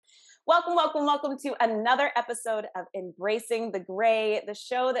Welcome to another episode of Embracing the Gray, the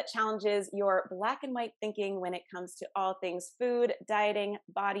show that challenges your black and white thinking when it comes to all things food, dieting,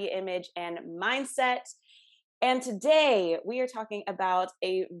 body image, and mindset. And today we are talking about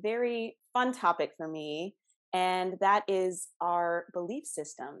a very fun topic for me, and that is our belief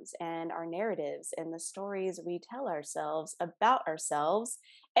systems and our narratives and the stories we tell ourselves about ourselves.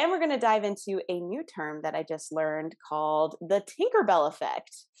 And we're going to dive into a new term that I just learned called the Tinkerbell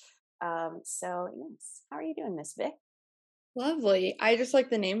Effect. Yes, how are you doing, Miss Vic? Lovely. I just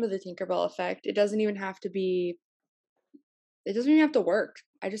like the name of the Tinkerbell Effect. It doesn't even have to work.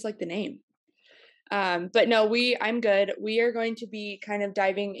 I just like the name. But no, I'm good. We are going to be kind of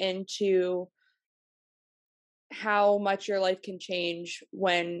diving into how much your life can change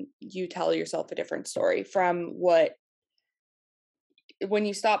when you tell yourself a different story from when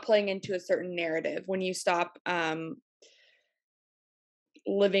you stop playing into a certain narrative, when you stop,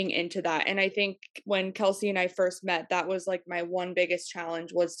 living into that. And I think when Kelsey and I first met, that was like my one biggest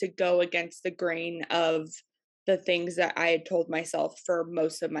challenge, was to go against the grain of the things that I had told myself for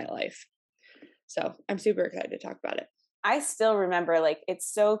most of my life. So I'm super excited to talk about it. I still remember, like,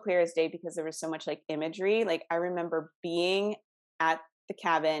 it's so clear as day because there was so much like imagery. Like, I remember being at the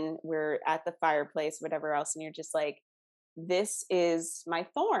cabin, we're at the fireplace, whatever else, and you're just like, this is my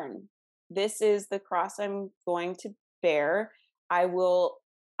thorn. This is the cross I'm going to bear. I will,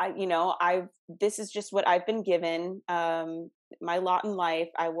 this is just what I've been given. My lot in life,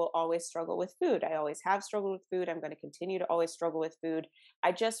 I will always struggle with food. I always have struggled with food. I'm going to continue to always struggle with food.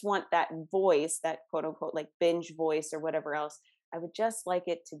 I just want that voice, that quote unquote, like binge voice or whatever else. I would just like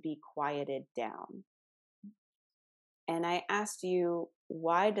it to be quieted down. And I asked you,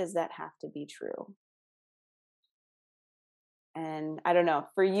 why does that have to be true? And I don't know,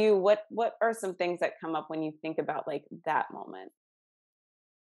 for you, what are some things that come up when you think about like that moment?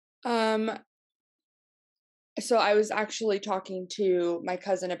 Um, so I was actually talking to my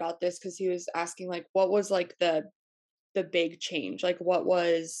cousin about this because he was asking like what was like the big change? Like what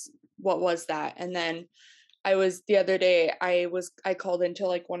was that? And then the other day I called into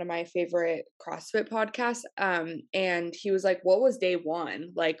like one of my favorite CrossFit podcasts, and he was like, what was day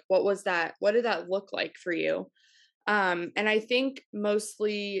one? Like what was that? What did that look like for you? And I think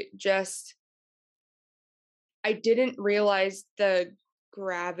mostly just I didn't realize the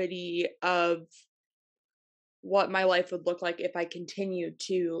gravity of what my life would look like if I continued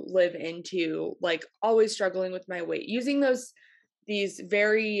to live into like always struggling with my weight, using these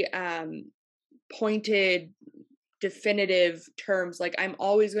very pointed, definitive terms like I'm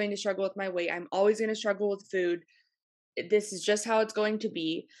always going to struggle with my weight, I'm always going to struggle with food, this is just how it's going to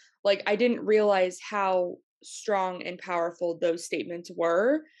be. Like I didn't realize how strong and powerful those statements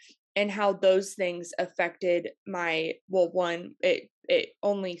were, and how those things affected it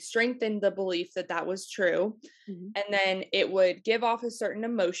only strengthened the belief that that was true. Mhm. And then it would give off a certain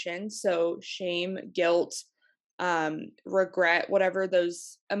emotion, so shame, guilt, regret, whatever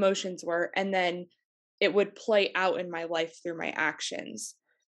those emotions were, and then it would play out in my life through my actions.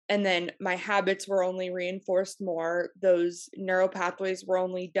 And then my habits were only reinforced more, those neural pathways were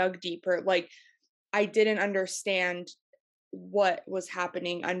only dug deeper. Like I didn't understand what was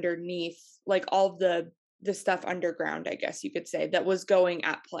happening underneath, like all the stuff underground, I guess you could say, that was going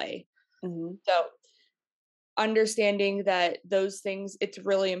at play. Mhm. So understanding that those things, it's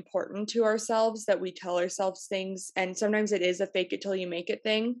really important to ourselves that we tell ourselves things, and sometimes it is a fake it till you make it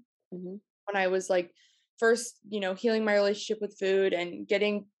thing. Mhm. When I was like first, healing my relationship with food and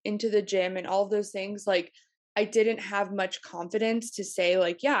getting into the gym and all of those things, like I didn't have much confidence to say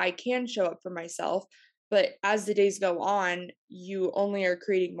like, yeah, I can show up for myself. But as the days go on, you only are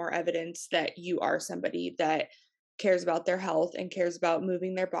creating more evidence that you are somebody that cares about their health and cares about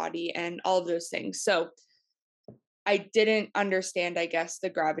moving their body and all of those things. So I didn't understand, I guess, the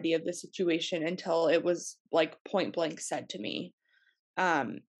gravity of the situation until it was like point blank said to me.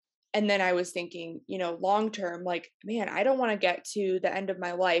 Um, and then I was thinking, long term, like, man, I don't want to get to the end of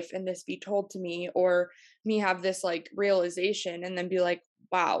my life and this be told to me, or me have this like realization and then be like,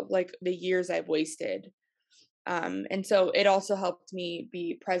 wow, like the years I've wasted. And so it also helped me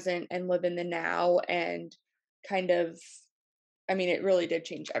be present and live in the now, and kind of, I mean, it really did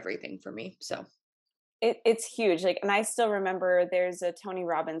change everything for me. So, It's huge. Like, and I still remember there's a Tony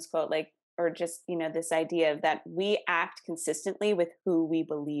Robbins quote, like, or just, this idea of that we act consistently with who we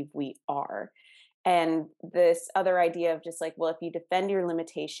believe we are. And this other idea of just like, well, if you defend your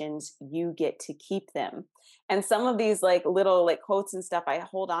limitations, you get to keep them. And some of these like little like quotes and stuff I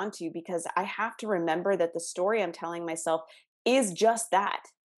hold on to because I have to remember that the story I'm telling myself is just that.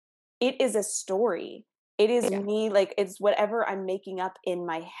 It is a story. It is Yeah. me, like, it's whatever I'm making up in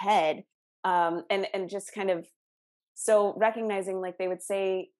my head, and just kind of so recognizing, like, they would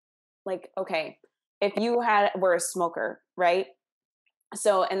say, like, okay, if you were a smoker, right?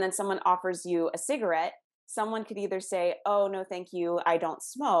 So, and then someone offers you a cigarette, someone could either say, "Oh, no, thank you, I don't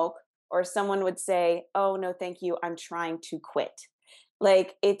smoke," or someone would say, "Oh, no, thank you, I'm trying to quit." Like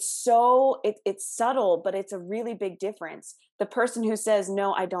it's subtle, but it's a really big difference. The person who says, "No,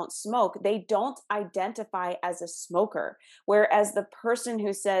 I don't smoke," they don't identify as a smoker. Whereas the person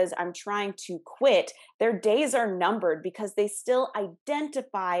who says, "I'm trying to quit," their days are numbered because they still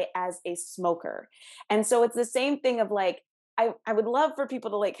identify as a smoker. And so it's the same thing of like, I would love for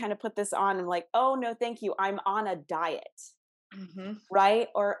people to like kind of put this on and like, "Oh no, thank you. I'm on a diet." Mhm. Right?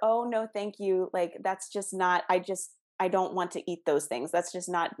 Or, "Oh no, thank you. Like that's just not I don't want to eat those things. That's just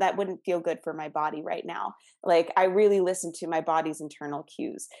not that wouldn't feel good for my body right now." Like I really listen to my body's internal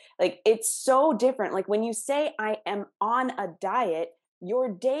cues. Like it's so different. Like when you say I am on a diet, your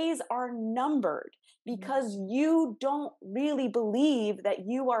days are numbered Mhm. because you don't really believe that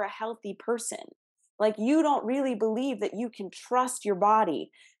you are a healthy person. Like you don't really believe that you can trust your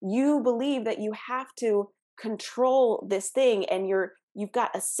body. You believe that you have to control this thing and you've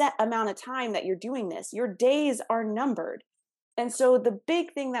got a set amount of time that you're doing this. Your days are numbered. And so the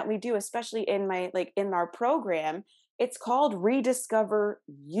big thing that we do, especially in my like in our program, it's called Rediscover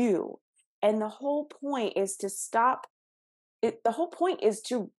You. And the whole point is to stop the whole point is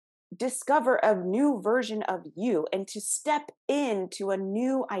to discover a new version of you and to step into a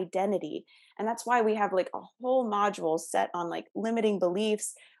new identity. And that's why we have like a whole module set on like limiting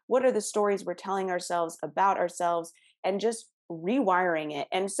beliefs. What are the stories we're telling ourselves about ourselves, and just rewiring it.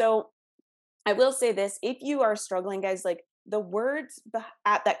 And so I will say this, if you are struggling, guys, like the words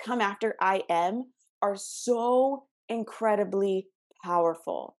that come after I am are so incredibly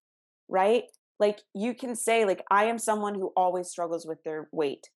powerful, right? Like you can say, like, I am someone who always struggles with their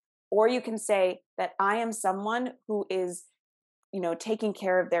weight. Or you can say that I am someone who is, taking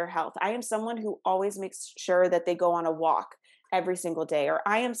care of their health. I am someone who always makes sure that they go on a walk every single day. Or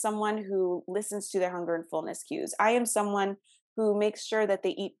I am someone who listens to their hunger and fullness cues. I am someone who makes sure that they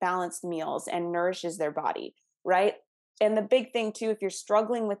eat balanced meals and nourishes their body, right? And the big thing too, if you're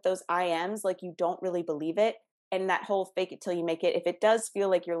struggling with those I ams, like you don't really believe it, and that whole fake it till you make it, if it does feel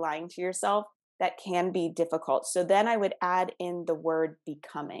like you're lying to yourself, that can be difficult. So then I would add in the word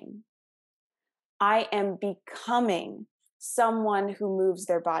becoming. I am becoming someone who moves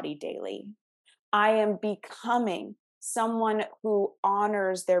their body daily. I am becoming someone who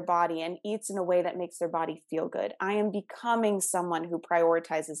honors their body and eats in a way that makes their body feel good. I am becoming someone who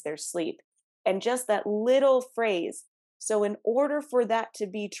prioritizes their sleep. And just that little phrase. So, in order for that to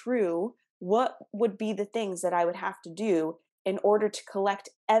be true, what would be the things that I would have to do in order to collect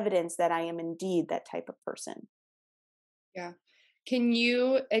evidence that I am indeed that type of person? Yeah. Can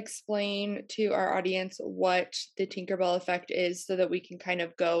you explain to our audience what the Tinkerbell effect is so that we can kind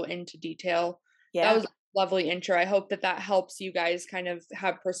of go into detail? That Yeah. was a lovely intro. I hope that that helps you guys kind of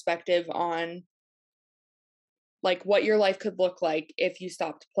have perspective on like what your life could look like if you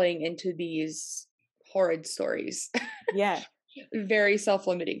stopped playing into these horrid stories. Yeah. Very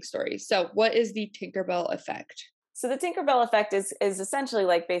self-limiting stories. So, what is the Tinkerbell effect? So the Tinkerbell effect is essentially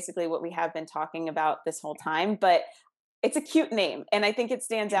like basically what we have been talking about this whole time, but it's a cute name and I think it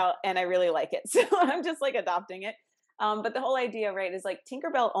stands Yeah. out and I really like it. So I'm just like adopting it. But the whole idea, right, is like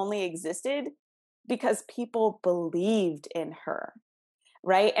Tinkerbell only existed because people believed in her,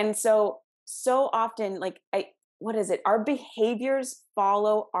 right? And so often, like what is it? Our behaviors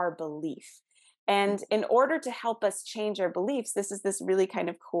follow our belief. And in order to help us change our beliefs, this is this really kind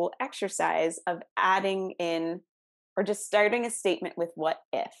of cool exercise of adding in or just starting a statement with what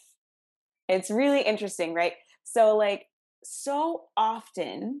if. It's really interesting, right? So, like, so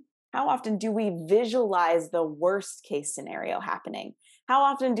often, how often do we visualize the worst case scenario happening? How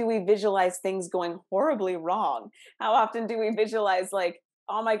often do we visualize things going horribly wrong? How often do we visualize, like,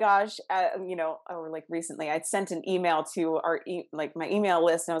 oh my gosh, or like recently, I sent an email to like my email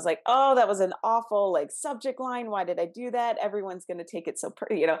list, and I was like, oh, that was an awful like subject line. Why did I do that? Everyone's going to take it so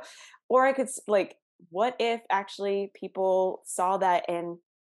or I could like, what if actually people saw that and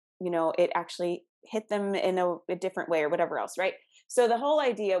it actually hit them in a different way or whatever else, right? So the whole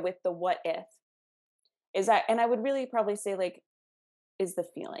idea with the what if is that, and I would really probably say like, is the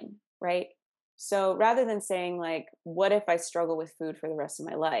feeling, right? So rather than saying like, what if I struggle with food for the rest of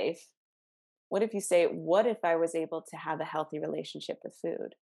my life? What if you say, what if I was able to have a healthy relationship with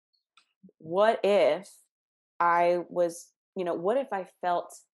food? What if I was, what if I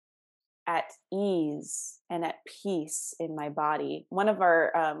felt at ease and at peace in my body. One of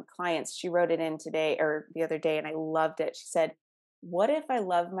our clients, she wrote it in today or the other day, and I loved it. She said, "What if I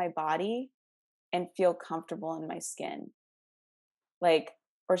love my body and feel comfortable in my skin?" Like,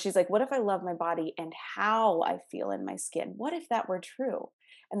 or she's like, "What if I love my body and how I feel in my skin? What if that were true?"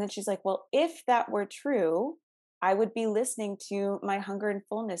 And then she's like, "Well, if that were true, I would be listening to my hunger and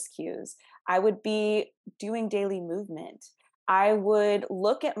fullness cues. I would be doing daily movement. I would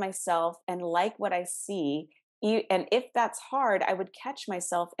look at myself and like what I see. And if that's hard, I would catch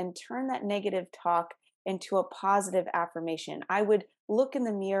myself and turn that negative talk into a positive affirmation. I would look in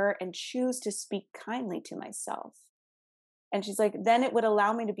the mirror and choose to speak kindly to myself." And she's like, "Then it would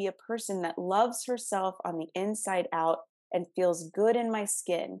allow me to be a person that loves herself on the inside out and feels good in my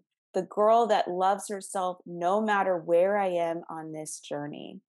skin. The girl that loves herself no matter where I am on this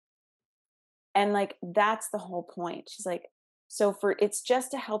journey." And like, that's the whole point. She's like, so for it's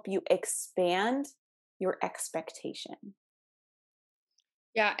just to help you expand your expectation.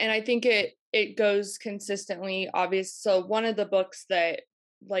 Yeah, and I think it goes consistently obvious. So one of the books that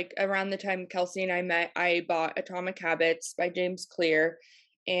like around the time Kelsey and I met, I bought Atomic Habits by James Clear,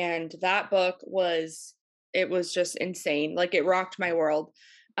 and that book was it was just insane. Like it rocked my world.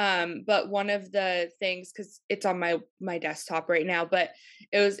 But one of the things, because it's on my desktop right now, but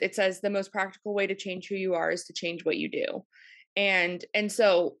it says the most practical way to change who you are is to change what you do. And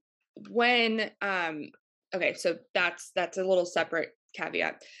so when okay, so that's a little separate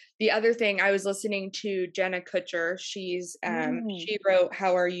caveat. The other thing, I was listening to Jenna Kutcher. Mm, She wrote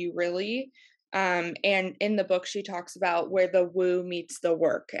How Are You Really? And in the book she talks about where the woo meets the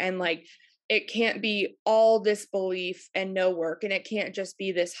work, and like it can't be all this belief and no work, and it can't just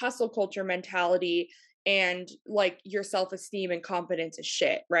be this hustle culture mentality and like your self-esteem and confidence is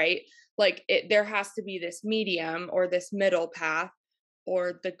shit, right? Like there has to be this medium or this middle path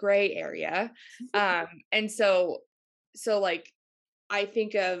or the gray area. And so like I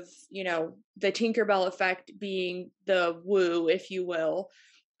think of, the Tinkerbell effect being the woo, if you will,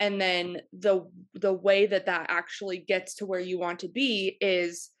 and then the way that that actually gets to where you want to be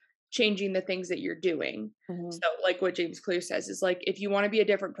is changing the things that you're doing. mhm, So like what James Clear says is like if you want to be a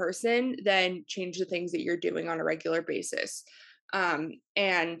different person, then change the things that you're doing on a regular basis. And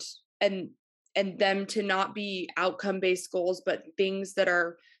and and them to not be outcome based goals, but things that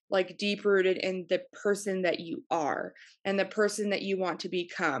are like deep rooted in the person that you are and the person that you want to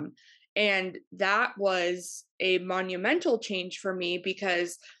become. And that was a monumental change for me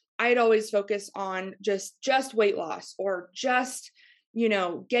because I'd always focus on just weight loss or just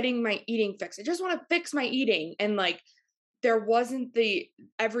getting my eating fixed. I just want to fix my eating, and like there wasn't the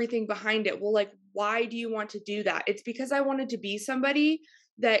everything behind it. Well, like why do you want to do that? It's because I wanted to be somebody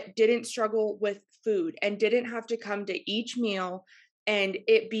that didn't struggle with food and didn't have to come to each meal and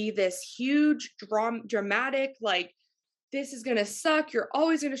it be this huge dramatic like this is going to suck, you're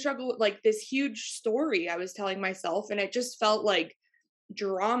always going to struggle with like this huge story I was telling myself, and it just felt like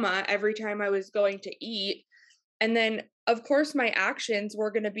drama every time I was going to eat. And then of course my actions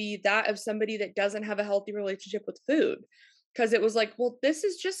were going to be that of somebody that doesn't have a healthy relationship with food, because it was like, well, this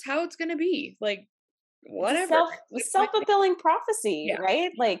is just how it's going to be, like it's a whatever. It's my thing. self-fulfilling prophecy, Yeah.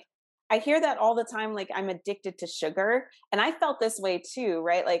 right? Like, I hear that all the time, like, I'm addicted to sugar, and I felt this way too,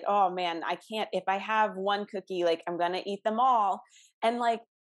 right? Like, oh man, I can't, if I have one cookie, like, I'm gonna eat them all. And like,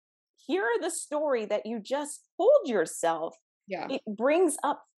 hear the story that you just told yourself. Yeah. It brings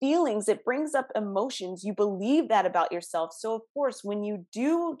up feelings, it brings up emotions. You believe that about yourself. So, of course, when you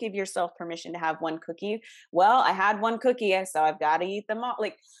do give yourself permission to have one cookie, well, I had one cookie, so I've got to eat them all.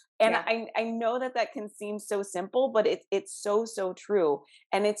 Like, and Yeah. I know that that can seem so simple, but it's so, so true.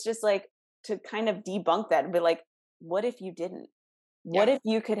 And it's just like to kind of debunk that and be like, what if you didn't? What Yeah. if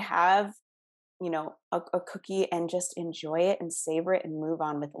you could have a cookie and just enjoy it and savor it and move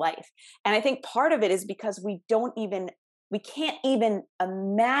on with life? And I think part of it is because we can't even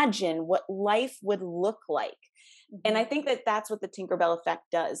imagine what life would look like. And I Mhm. think that that's what the Tinkerbell effect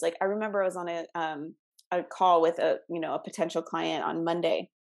does. Like, I remember I was on a call with a potential client on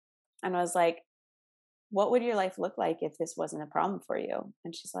Monday, and I was like, what would your life look like if this wasn't a problem for you?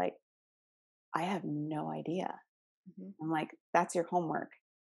 And she's like, I have no idea. Mhm. I'm like, that's your homework.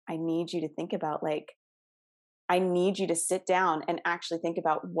 I need you to think about, like, I need you to sit down and actually think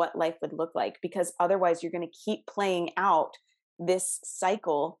about what life would look like, because otherwise you're going to keep playing out this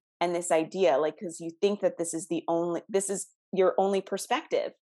cycle and this idea, like, because you think that this is your only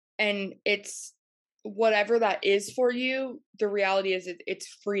perspective. And it's whatever that is for you, the reality is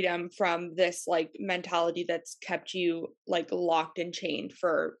it's freedom from this like mentality that's kept you like locked and chained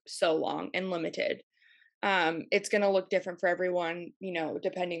for so long and limited. It's going to look different for everyone,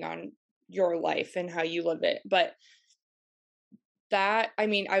 depending on your life and how you live it. But that I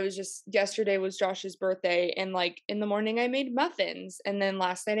mean, I was just yesterday was Josh's birthday, and, like, in the morning, I made muffins, and then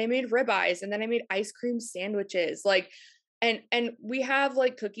last night I made ribeyes, and then I made ice cream sandwiches, like, and we have,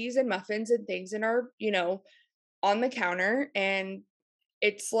 like, cookies and muffins and things in our, on the counter, and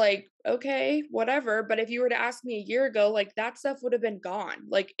it's like, "Okay, whatever," but if you were to ask me a year ago, like, that stuff would have been gone,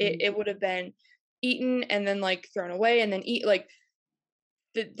 like, Mhm. it would have been eaten and then, like, thrown away and then eat like,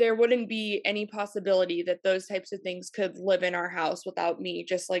 there wouldn't be any possibility that those types of things could live in our house without me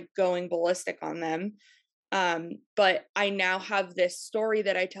just, like, going ballistic on them. But I now have this story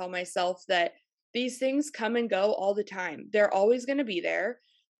that I tell myself that these things come and go all the time. They're always gonna be there.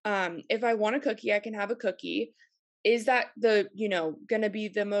 If I want a cookie, I can have a cookie. Is that gonna be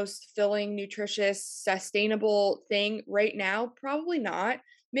the most filling, nutritious, sustainable thing right now? Probably not.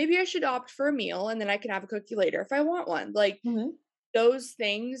 Maybe I should opt for a meal and then I can have a cookie later if I want one. Like, Mhm. those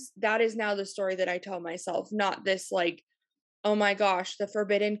things, that is now the story that I tell myself, not this, like, "Oh my gosh, the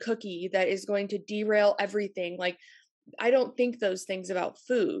forbidden cookie that is going to derail everything." Like, I don't think those things about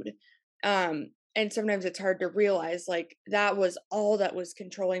food. And sometimes it's hard to realize, like, that was all that was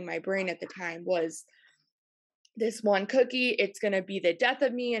controlling my brain at the time was this one cookie, it's gonna be the death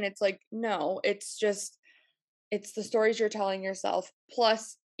of me, and it's like, no, it's the stories you're telling yourself,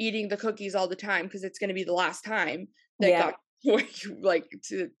 plus eating the cookies all the time because it's gonna be the last time that Yeah. got where you like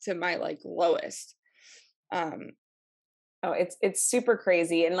to my, like, lowest. Um, Oh, it's super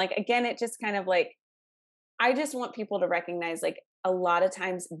crazy. And like again, it just kind of like I just want people to recognize like a lot of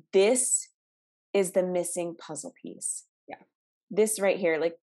times this is the missing puzzle piece. yeah. This right here,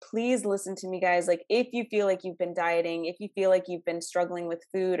 like please listen to me guys. Like if you feel like you've been dieting, if you feel like you've been struggling with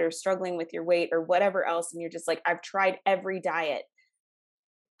food or struggling with your weight or whatever else and you're just like I've tried every diet.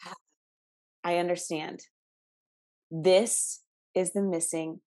 I understand. This is the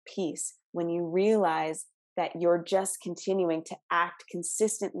missing piece when you realize that you're just continuing to act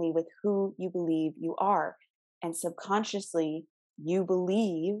consistently with who you believe you are. And subconsciously, you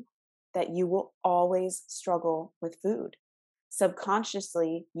believe that you will always struggle with food.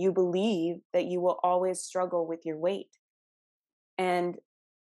 Subconsciously, you believe that you will always struggle with your weight. And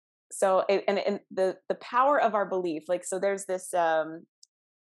and the power of our belief, like, so there's this,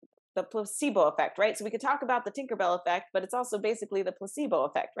 the placebo effect, right? So we could talk about the Tinkerbell effect, but it's also basically the placebo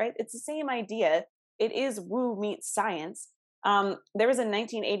effect, right? It's the same idea. It is woo meets science. There was a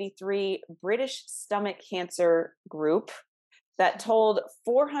 1983 British stomach cancer group that told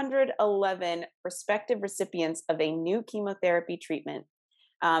 411 prospective recipients of a new chemotherapy treatment,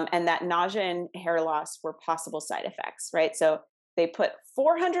 and that nausea and hair loss were possible side effects, right? So they put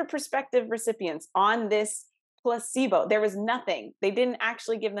 400 prospective recipients on this placebo. There was nothing. They didn't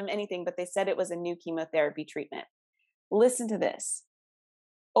actually give them anything, but they said it was a new chemotherapy treatment. Listen to this: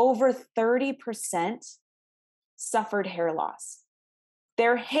 over 30% suffered hair loss.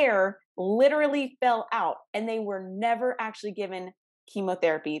 Their hair literally fell out, and they were never actually given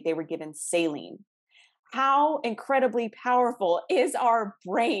chemotherapy. They were given saline. How incredibly powerful is our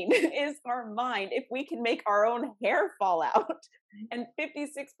brain, is our mind, if we can make our own hair fall out? And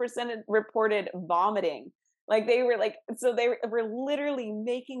 56% reported vomiting. Like they were like, so they were literally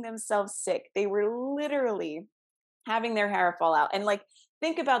making themselves sick. They were literally having their hair fall out. And like,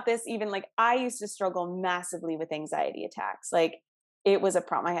 think about this, even like I used to struggle massively with anxiety attacks. Like it was a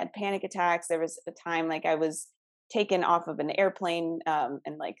problem. I had panic attacks. There was a time like I was taken off of an airplane,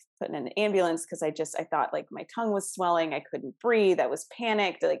 and like put in an ambulance because I thought like my tongue was swelling. I couldn't breathe. I was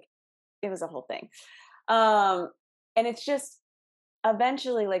panicked. Like it was a whole thing. Um, and it's just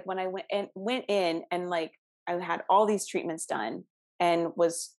eventually like when I went in and like I had all these treatments done and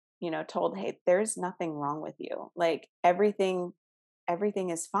was, told, hey, there's nothing wrong with you. Like everything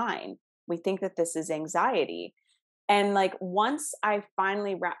is fine. We think that this is anxiety. And like once I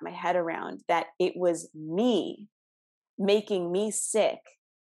finally wrapped my head around that it was me making me sick,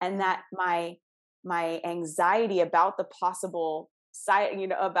 and that my anxiety about the possible side,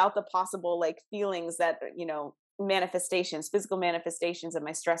 about the possible like feelings that, manifestations, physical manifestations of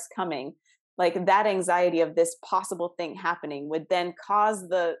my stress coming, like that anxiety of this possible thing happening would then cause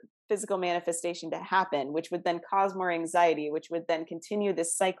the physical manifestation to happen, which would then cause more anxiety, which would then continue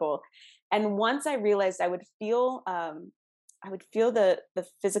this cycle. And once I realized I would feel the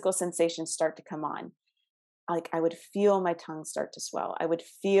physical sensations start to come on. Like I would feel my tongue start to swell. I would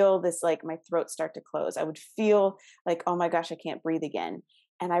feel this, like my throat start to close. I would feel like, oh my gosh, I can't breathe again.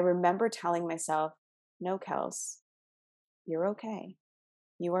 And I remember telling myself, no, Kels, you're okay.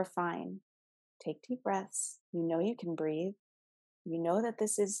 You are fine. Take deep breaths. You know you can breathe. You know that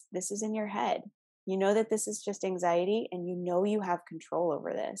this is in your head. You know that this is just anxiety, and you know you have control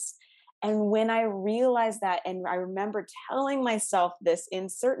over this. And when I realized that, and I remember telling myself this in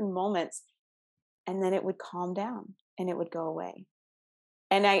certain moments, and then it would calm down and it would go away.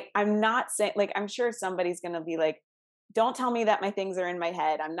 And I'm not saying, like, I'm sure somebody's going to be like, don't tell me that my things are in my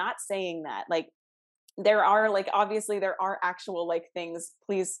head. I'm not saying that. Like, there are, like, obviously there are actual, like, things,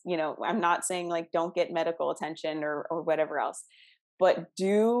 please, I'm not saying like don't get medical attention or whatever else, but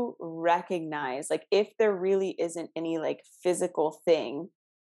do recognize, like, if there really isn't any like physical thing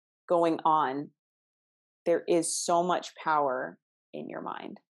going on, there is so much power in your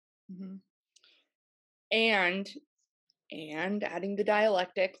mind. Mhm. And adding the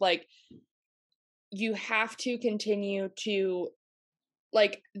dialectic, like, you have to continue to,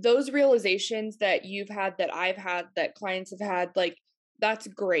 like, those realizations that you've had, that I've had, that clients have had, like, that's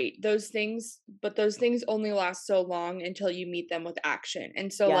great. Those things, but those things only last so long until you meet them with action.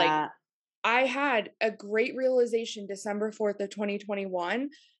 And so, like, Yeah. I had a great realization December 4th of 2021,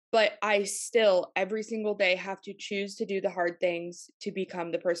 but I still every single day have to choose to do the hard things to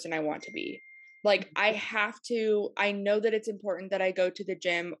become the person I want to be. Like, I know that it's important that I go to the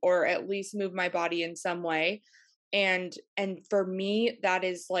gym or at least move my body in some way. And for me, that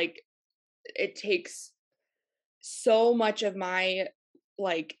is like, it takes so much of my,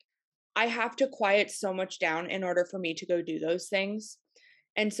 like, I have to quiet so much down in order for me to go do those things.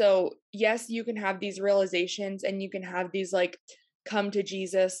 And so, yes, you can have these realizations and you can have these, like, come to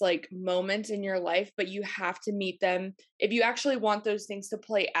Jesus, like, moments in your life, but you have to meet them. If you actually want those things to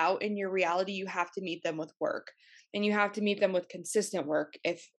play out in your reality, you have to meet them with work, and you have to meet them with consistent work,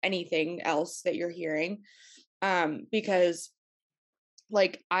 if anything else that you're hearing. Because,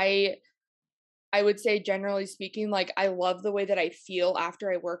 like, I would say, generally speaking, like, I love the way that I feel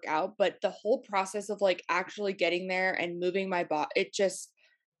after I work out, but the whole process of, like, actually getting there and moving my body,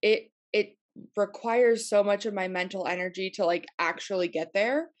 it requires so much of my mental energy to, like, actually get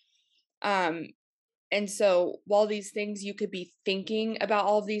there. Um, and so while these things, you could be thinking about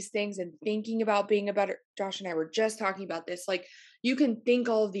all of these things and thinking about being a better, Josh and I were just talking about this, like, you can think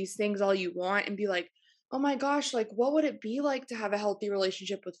all of these things all you want and be like, oh my gosh, like, what would it be like to have a healthy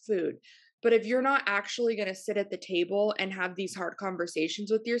relationship with food? But if you're not actually going to sit at the table and have these hard conversations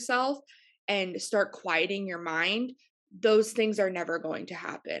with yourself and start quieting your mind, those things are never going to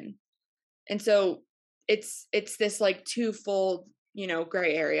happen. And so it's this, like, twofold,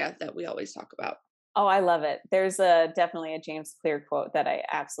 gray area that we always talk about. Oh, I love it. There's a definitely a James Clear quote that I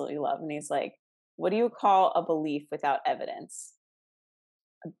absolutely love. And he's like, what do you call a belief without evidence?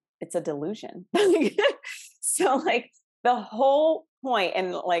 It's a delusion. So, like, the whole point,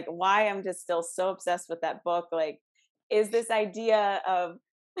 and like why I'm just still so obsessed with that book, like, is this idea of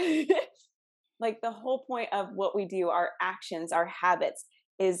like the whole point of what we do, our actions, our habits,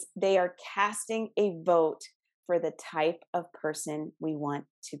 is they are casting a vote for the type of person we want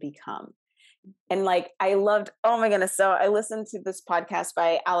to become. And like, I loved, oh my goodness. So I listened to this podcast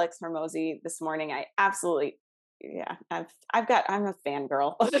by Alex Hermosi this morning. I absolutely, yeah, I'm a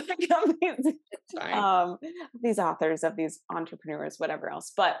fangirl of Fine. um, these authors, of these entrepreneurs, whatever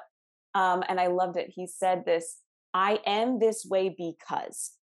else. But, and I loved it. He said this, I am this way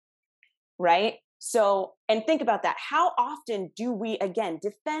because, right? So, and think about that. How often do we, again,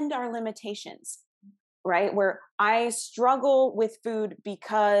 defend our limitations? Right? Where I struggle with food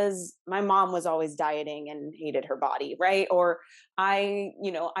because my mom was always dieting and hated her body, right? Or I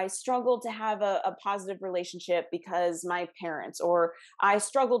struggle to have a positive relationship because my parents, or I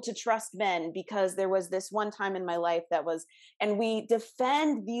struggle to trust men because there was this one time in my life that was, and we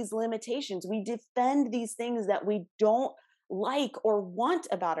defend these limitations. We defend these things that we don't like or want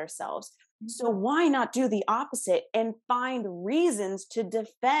about ourselves. So why not do the opposite and find reasons to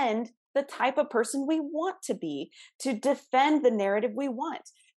defend the type of person we want to be, to defend the narrative we want?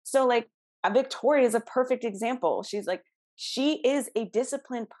 So, like, Victoria is a perfect example. She's like, she is a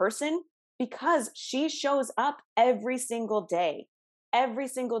disciplined person because she shows up every single day. Every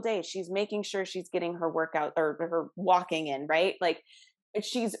single day, she's making sure she's getting her workout or her walking in, right? Like,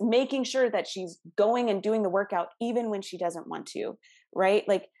 she's making sure that she's going and doing the workout even when she doesn't want to, right?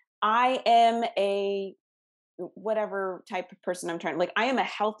 Like, I am a whatever type of person I'm trying, like, I am a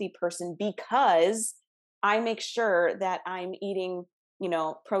healthy person because I make sure that I'm eating,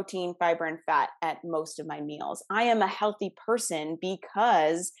 protein, fiber, and fat at most of my meals. I am a healthy person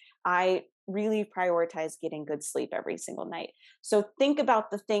because I really prioritize getting good sleep every single night. So think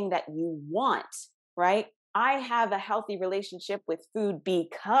about the thing that you want, right? I have a healthy relationship with food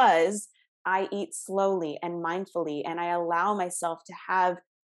because I eat slowly and mindfully, and I allow myself to have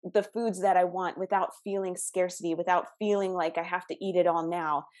the foods that I want without feeling scarcity, without feeling like I have to eat it all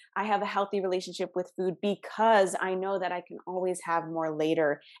now. I have a healthy relationship with food because I know that I can always have more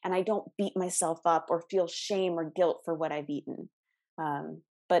later, and I don't beat myself up or feel shame or guilt for what I've eaten.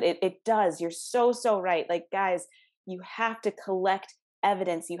 But it does. You're so, so right. Like, guys, you have to collect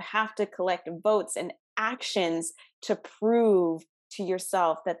evidence, you have to collect votes and actions to prove to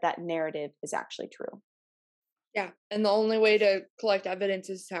yourself that that narrative is actually true. Yeah, and the only way to collect evidence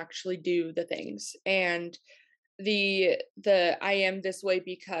is to actually do the things. And the I am this way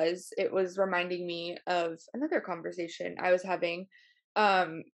because it was reminding me of another conversation I was having,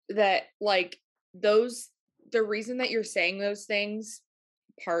 that like those the reason that you're saying those things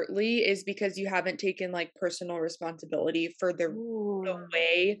partly is because you haven't taken like personal responsibility for the Ooh.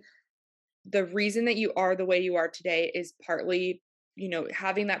 way the reason that you are the way you are today is partly,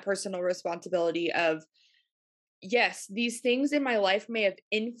 having that personal responsibility of, yes, these things in my life may have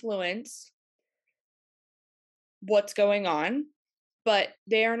influenced what's going on, but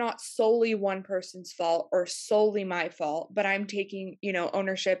they are not solely one person's fault or solely my fault, but I'm taking,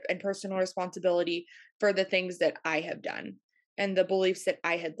 ownership and personal responsibility for the things that I have done and the beliefs that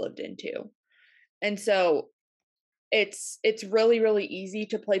I had lived into. And so it's really really easy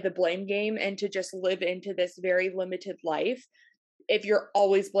to play the blame game and to just live into this very limited life if you're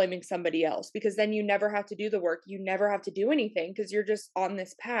always blaming somebody else, because then you never have to do the work, you never have to do anything because you're just on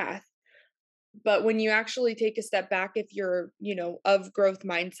this path. But when you actually take a step back, if you're, of growth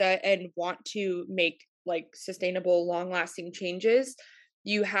mindset and want to make like sustainable, long lasting changes,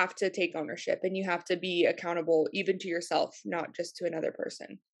 you have to take ownership and you have to be accountable even to yourself, not just to another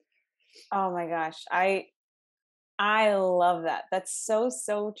person. Oh my gosh. I love that. That's so,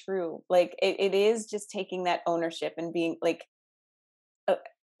 so true. Like it is just taking that ownership and being like, uh,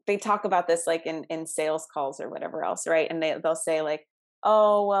 they talk about this like in sales calls or whatever else, right? And they'll say like,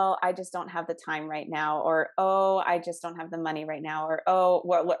 oh well, I just don't have the time right now, or oh, I just don't have the money right now, or oh,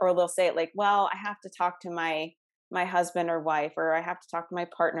 or they'll say it like, well, I have to talk to my husband or wife, or I have to talk to my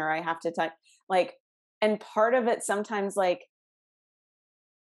partner, I have to talk, like, and part of it sometimes like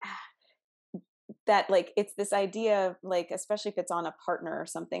that, like it's this idea of like, especially if it's on a partner or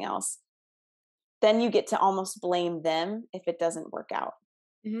something else, then you get to almost blame them if it doesn't work out.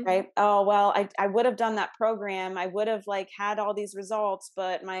 Hmm. Right? Oh, well, I would have done that program. I would have like had all these results,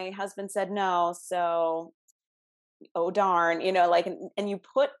 but my husband said no. So, oh darn, like, and you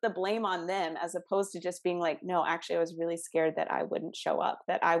put the blame on them as opposed to just being like, no, actually, I was really scared that I wouldn't show up,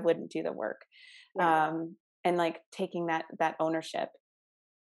 that I wouldn't do the work. Yeah. And like taking that ownership.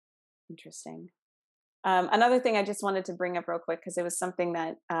 Interesting. Another thing I just wanted to bring up real quick because it was something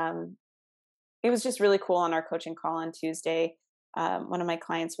that it was just really cool on our coaching call on Tuesday. One of my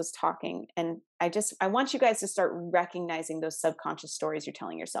clients was talking, and I want you guys to start recognizing those subconscious stories you're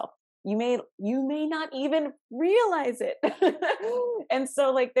telling yourself. You may not even realize it. And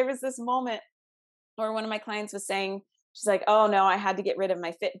so like there was this moment or one of my clients was saying, she's like, oh no, I had to get rid of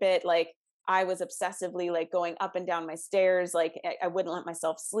my Fitbit. Like I was obsessively like going up and down my stairs. Like I wouldn't let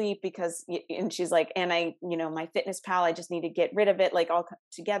myself sleep because, and she's like, and I, my fitness pal, I just need to get rid of it, like all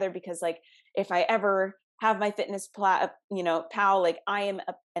together, because like, if I ever have my pal, like I am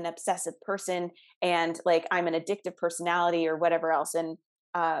an obsessive person, and like I'm an addictive personality or whatever else. And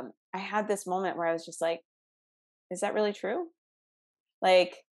I had this moment where I was just like, is that really true?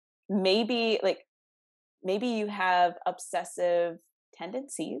 Like maybe like maybe you have obsessive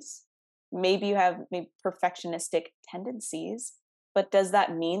tendencies. Maybe you have maybe perfectionistic tendencies. But does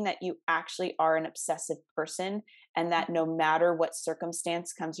that mean that you actually are an obsessive person, and that no matter what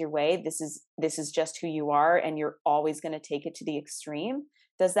circumstance comes your way, this is just who you are and you're always going to take it to the extreme?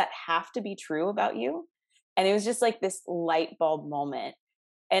 Does that have to be true about you? And it was just like this light bulb moment.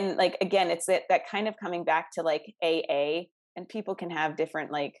 And like again, it's that kind of coming back to like AA, and people can have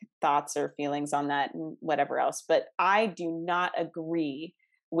different like thoughts or feelings on that and whatever else, but I do not agree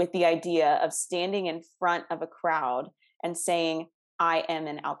with the idea of standing in front of a crowd and saying I am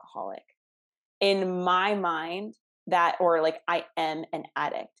an alcoholic. In my mind, that, or like I am an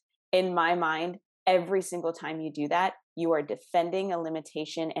addict, in my mind, every single time you do that, you are defending a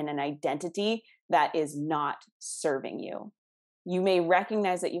limitation and an identity that is not serving you. You may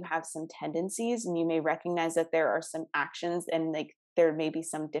recognize that you have some tendencies, and you may recognize that there are some actions and like there may be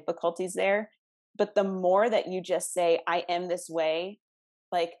some difficulties there, but the more that you just say I am this way,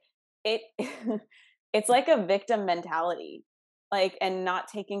 like it it's like a victim mentality, like, and not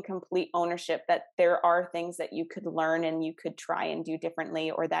taking complete ownership that there are things that you could learn and you could try and do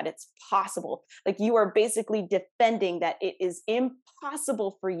differently, or that it's possible. Like you are basically defending that it is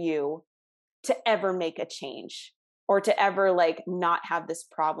impossible for you to ever make a change, or to ever like not have this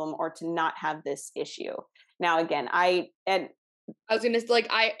problem or to not have this issue. Now, again, I was gonna say,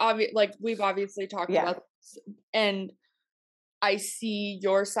 like, like, we've obviously talked yeah, about this, and I see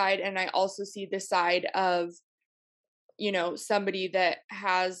your side, and I also see the side of, somebody that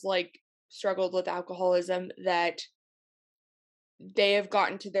has, like, struggled with alcoholism, that they have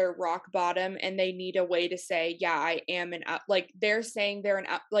gotten to their rock bottom and they need a way to say, "Yeah, I am like, they're saying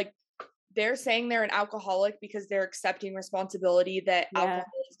they're saying they're an alcoholic because they're accepting responsibility that yeah,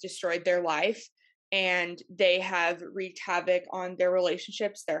 alcohol has destroyed their life, and they have wreaked havoc on their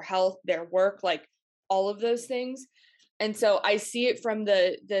relationships, their health, their work, like all of those things. And so I see it from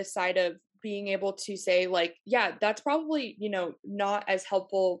the side of being able to say, like, yeah, that's probably, not as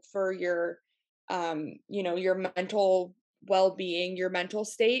helpful for your mental well-being, your mental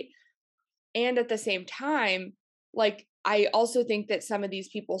state. And at the same time, like, I also think that some of these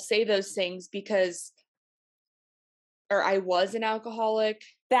people say those things because, or I was an alcoholic.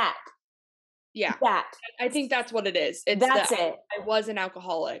 that, Yeah. that, I think that's what it is. It's that that's it. I was an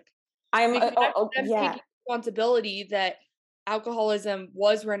alcoholic, I'm, because oh, that's oh, them yeah. taking responsibility that alcoholism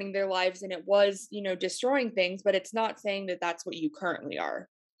was running their lives and it was, destroying things, but it's not saying that that's what you currently are.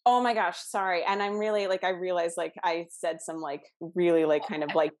 Oh my gosh, sorry. And I'm really like, I realized like I said some like really like kind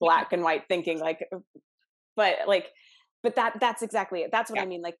of like black and white thinking, like, but like, but that's exactly it. That's what Yeah. I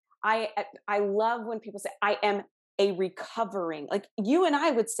mean. Like, I love when people say I am a recovering. Like you and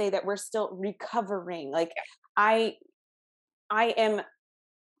I would say that we're still recovering. Like I I am,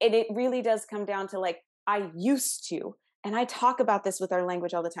 and it really does come down to like I used to, and I talk about this with our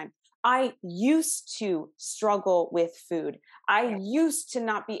language all the time. I used to struggle with food. I Yeah. used to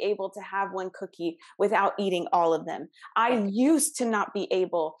not be able to have one cookie without eating all of them. Yeah. I used to not be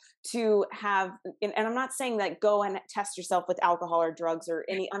able to have, and I'm not saying that go and test yourself with alcohol or drugs or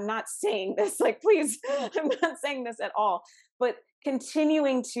any, I'm not saying this, like, please, I'm not saying this at all, but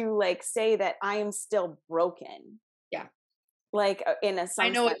continuing to like say that I am still broken, Yeah. like in a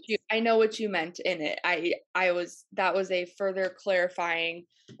some sense, I know what you meant in it. I was that was a further clarifying,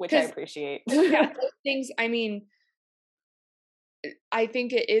 which I because appreciate. yeah, those things, I mean, I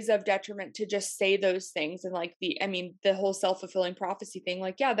think it is of detriment to just say those things, and like the whole self-fulfilling prophecy thing,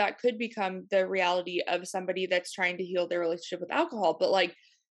 like, yeah, that could become the reality of somebody that's trying to heal their relationship with alcohol. But like,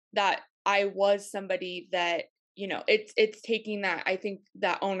 that I was somebody that, it's taking that, I think,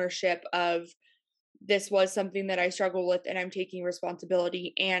 that ownership of, this was something that I struggle with and I'm taking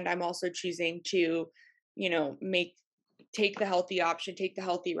responsibility, and I'm also choosing to, make take the healthy option, take the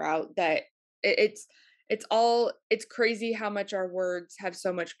healthy route. That it's crazy how much our words have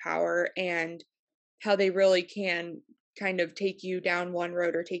so much power, and how they really can kind of take you down one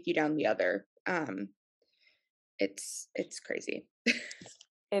road or take you down the other. It's crazy.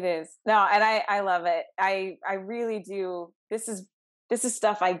 It is. No, and I love it. I really do. This is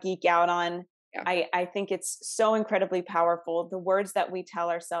stuff I geek out on. Yeah. I think it's so incredibly powerful. The words that we tell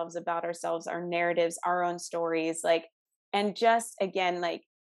ourselves about ourselves, our narratives, our own stories, like, and just again, like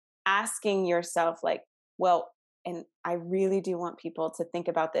asking yourself like, well, and I really do want people to think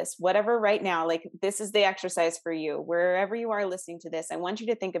about this, whatever right now, like this is the exercise for you, wherever you are listening to this. I want you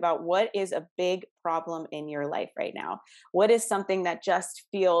to think about what is a big problem in your life right now. What is something that just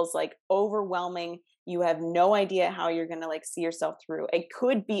feels like overwhelming? You have no idea how you're going to like see yourself through. It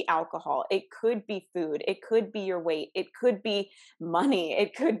could be alcohol, it could be food, it could be your weight, it could be money,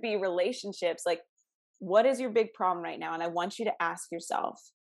 it could be relationships. Like, what is your big problem right now? And I want you to ask yourself,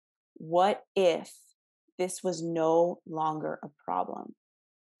 what if this was no longer a problem?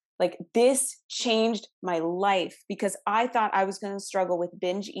 Like, this changed my life because I thought I was going to struggle with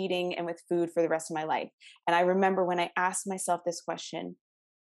binge eating and with food for the rest of my life. And I remember when I asked myself this question,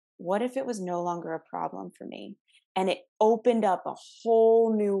 what if it was no longer a problem for me? And it opened up a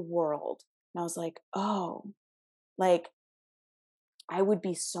whole new world. And I was like, oh, like I would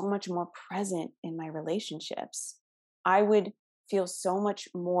be so much more present in my relationships. I would feel so much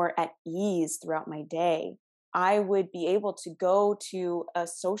more at ease throughout my day. I would be able to go to a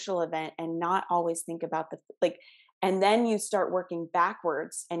social event and not always think about the like, and then you start working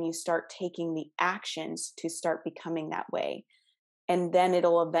backwards and you start taking the actions to start becoming that way. And then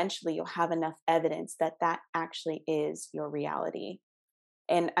it'll eventually, you'll have enough evidence that that actually is your reality.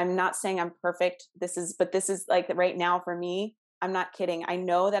 And I'm not saying I'm perfect. But this is like right now for me, I'm not kidding. I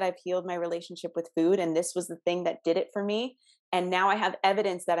know that I've healed my relationship with food, and this was the thing that did it for me. And now I have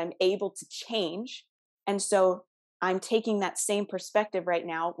evidence that I'm able to change. And so I'm taking that same perspective right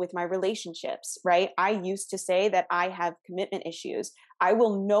now with my relationships, right? I used to say that I have commitment issues. I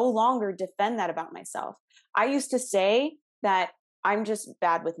will no longer defend that about myself. I used to say that I'm just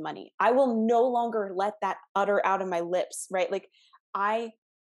bad with money. I will no longer let that utter out of my lips, right? Like I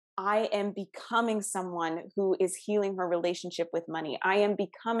I am becoming someone who is healing her relationship with money. I am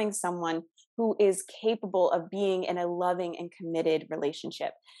becoming someone who is capable of being in a loving and committed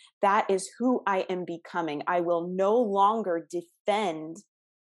relationship. That is who I am becoming. I will no longer defend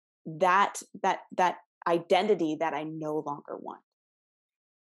that identity that I no longer want.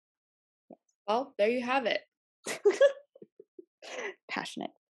 Well, there you have it.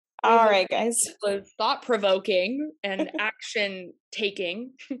 Passionate. We All hope right, guys. it was thought provoking and action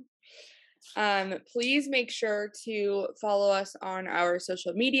taking. Please make sure to follow us on our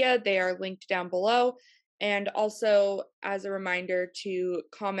social media. They are linked down below. And also, as a reminder, to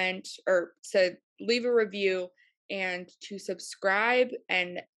comment or to leave a review and to subscribe.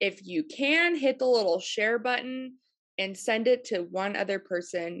 And if you can, hit the little share button and send it to one other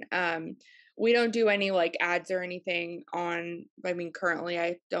person. We don't do any like ads or anything on, I mean, currently,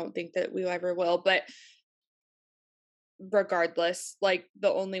 I don't think that we ever will, but regardless, like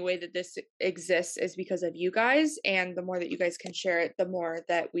the only way that this exists is because of you guys, and the more that you guys can share it, the more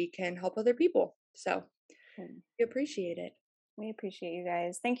that we can help other people. So we appreciate it. We appreciate you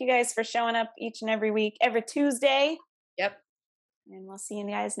guys. Thank you guys for showing up each and every week, every Tuesday. Yep. And we'll see you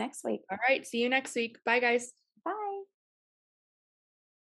guys next week. All right, see you next week. Bye guys.